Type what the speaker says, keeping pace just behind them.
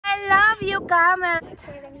love you, Camel.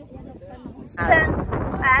 Send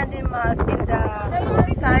animals in the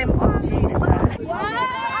time of Jesus.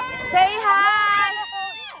 Say hi!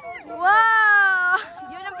 Wow!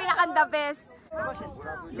 Yun ang pinaka-the best.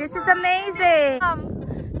 This is amazing.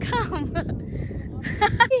 Come.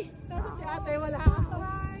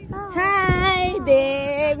 Hi,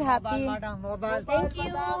 Dave. Happy. Thank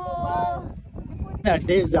you.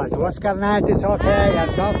 What's करना है? It's okay.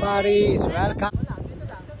 Your safari is welcome.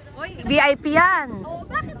 VIP yan. Oh,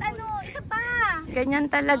 bakit ano? Isa pa. Ganyan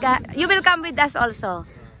talaga. You will come with us also.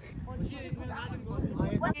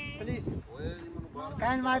 Please.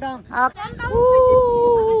 Can madam? Okay.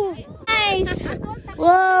 Woo! Nice.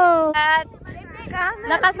 Wow. At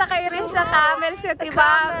nakasakay rin sa camel si Tibam.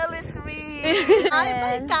 Camel is real. I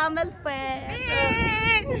buy camel fare.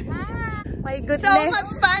 My goodness. So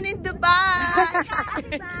much fun in Dubai.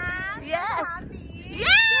 Yes.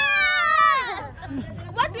 Yes.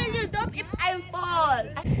 What will you do if I fall?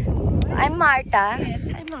 I'm Marta.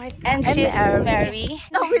 Yes, I'm Marta. And she's Mary.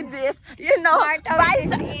 With this, you know, Marta buy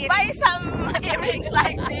some earrings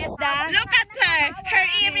like this. Look at her. Her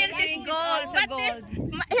earrings is gold.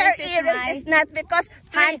 But her earrings is not because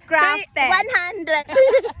handcrafted. 100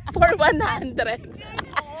 for 100.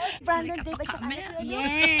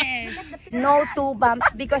 Yes. No 2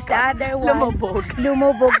 bumps because the other one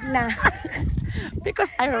lumubog na.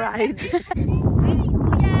 Because I ride.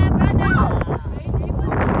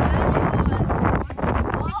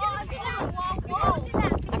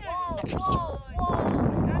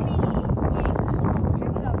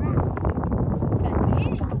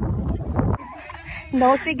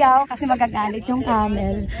 No sigaw kasi magagalit yung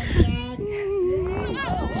camel.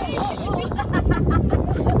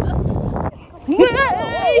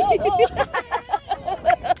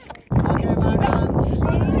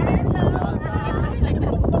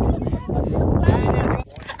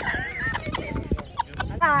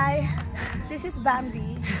 Hi, this is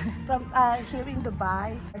Bambi from here in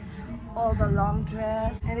Dubai. All the long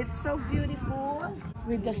dress, and it's so beautiful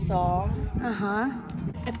with the song.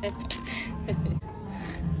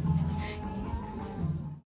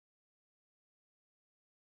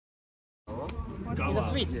 The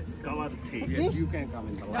sweet. Yes, you can come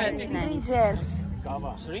in the line. Ingredients.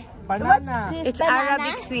 Sorry? Banana. It's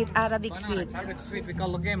Arabic sweet. Arabic sweet. Arabic sweet we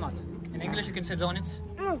call lugemat. In English you can say donuts.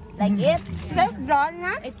 Like it? Like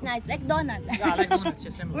donut It's nice. Like donut. Yeah, like donuts,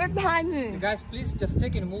 just similar. with honey. You guys, please just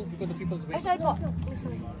take and move because the people's waiting.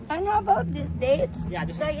 And how about these dates? Yeah,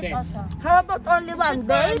 this Try is it dates. also. How about only one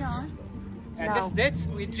date? And this dates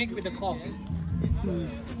we drink with the coffee.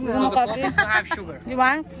 Gusto So mo the coffee coffee? does not have sugar. You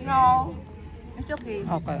want? No. It's okay.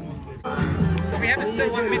 Okay. So we have still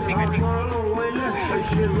one missing, I think.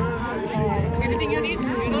 Anything you need,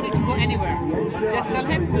 you don't need to go anywhere. Just tell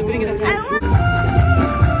him to bring it at home.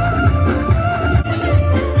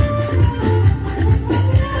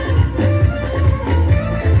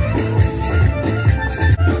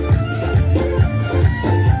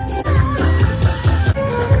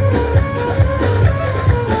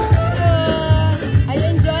 Are you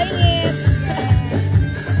enjoying it?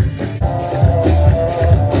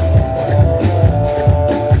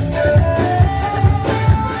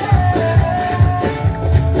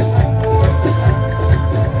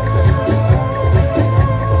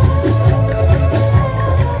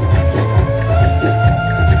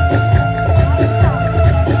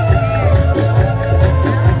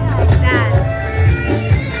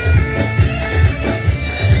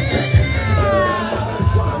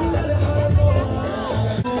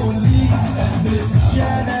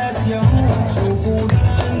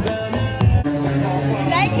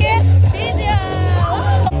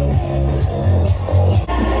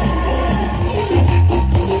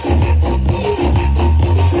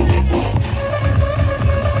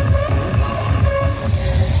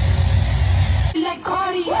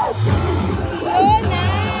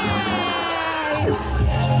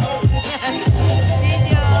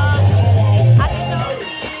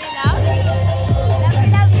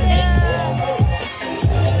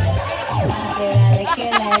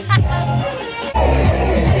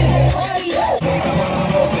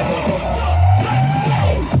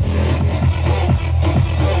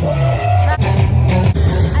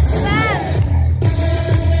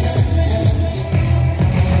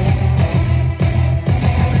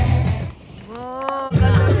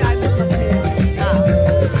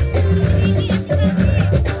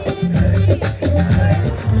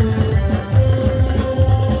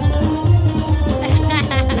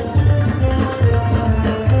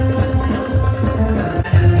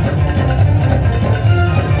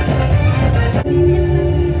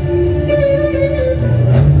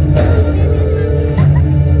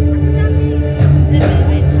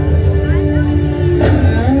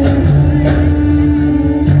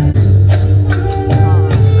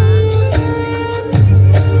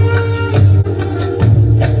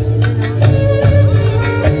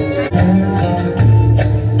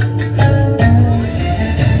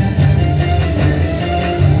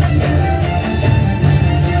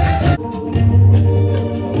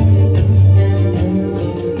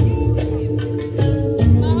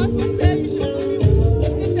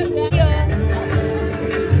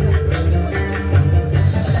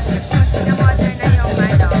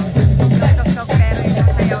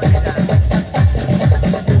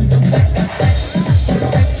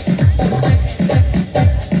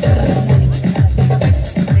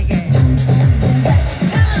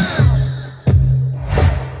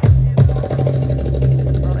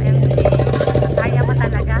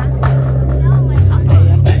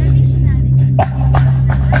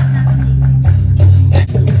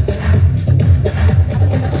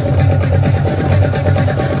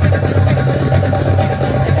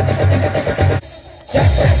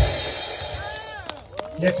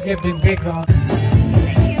 Let's give them big round.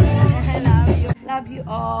 Love you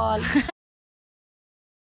all.